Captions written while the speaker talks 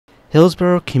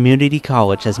Hillsborough Community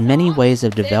College has many ways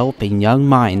of developing young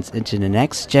minds into the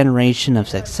next generation of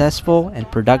successful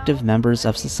and productive members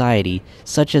of society,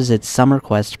 such as its Summer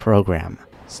Quest program.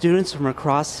 Students from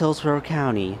across Hillsborough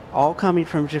County, all coming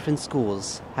from different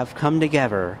schools, have come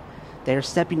together. They are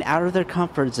stepping out of their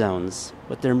comfort zones,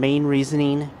 with their main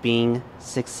reasoning being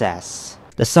success.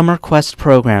 The Summer Quest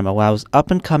program allows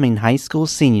up-and-coming high school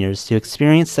seniors to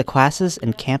experience the classes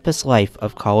and campus life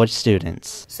of college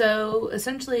students. So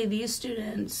essentially these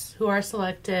students who are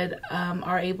selected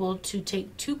are able to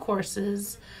take 2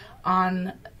 courses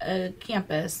on a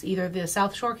campus, either the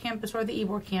South Shore campus or the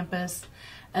Ybor campus,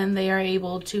 and they are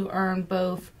able to earn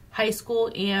both high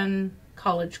school and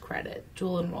college credit,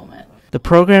 dual enrollment. The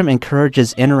program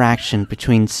encourages interaction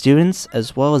between students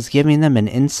as well as giving them an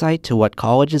insight to what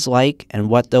college is like and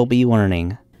what they'll be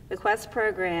learning. The Quest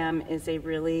program is a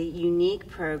really unique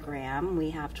program. We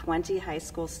have 20 high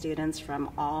school students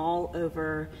from all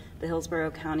over the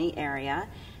Hillsborough County area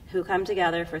who come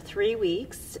together for 3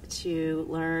 weeks to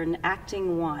learn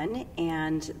Acting 1,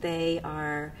 and they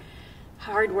are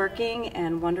hardworking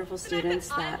and wonderful students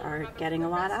that are getting a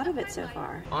lot out of it so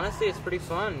far. Honestly, it's pretty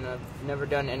fun. I've never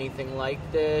done anything like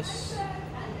this,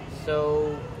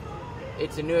 so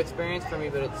it's a new experience for me,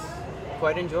 but it's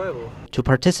quite enjoyable. To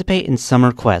participate in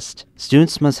Summer Quest,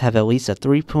 students must have at least a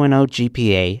 3.0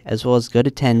 GPA as well as good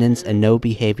attendance and no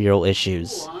behavioral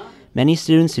issues. Many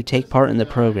students who take part in the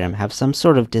program have some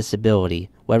sort of disability,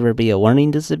 whether it be a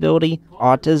learning disability,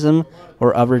 autism,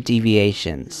 or other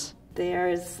deviations.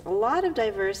 There's a lot of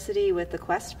diversity with the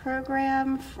Quest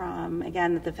program, from,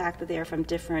 again, the fact that they are from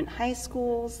different high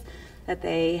schools, that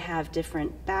they have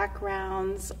different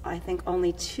backgrounds. I think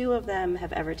only 2 of them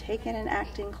have ever taken an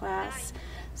acting class,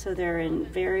 so they're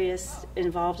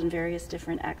involved in various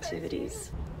different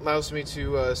activities. Allows me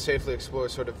to safely explore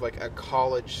sort of like a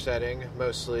college setting,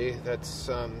 mostly. That's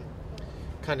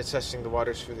kind of testing the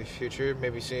waters for the future,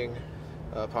 maybe seeing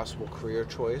a possible career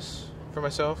choice for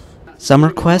myself.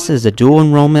 Summer Quest is a dual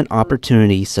enrollment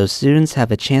opportunity so students have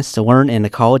a chance to learn in a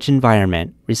college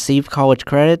environment, receive college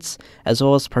credits, as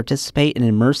well as participate in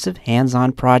immersive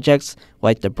hands-on projects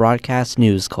like the broadcast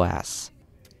news class.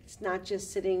 It's not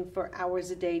just sitting for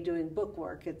hours a day doing book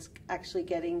work, it's actually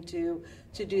getting to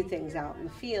do things out in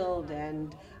the field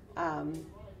and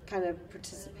kind of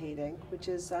participating, which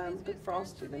is good for all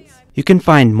students. You can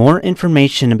find more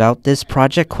information about this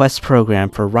Project Quest program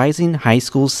for rising high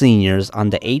school seniors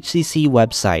on the HCC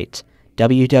website,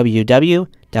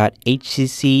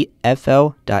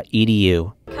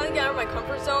 www.hccfl.edu. Kind of get out of my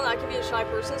comfort zone. I can be a shy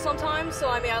person sometimes, so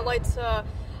I like to,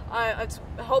 it's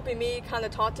helping me kind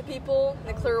of talk to people in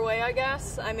a clear way, I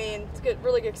guess. It's a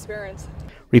really good experience.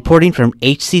 Reporting from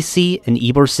HCC in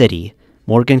Ybor City,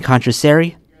 Morgan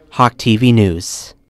Contraseri, Hawk TV News.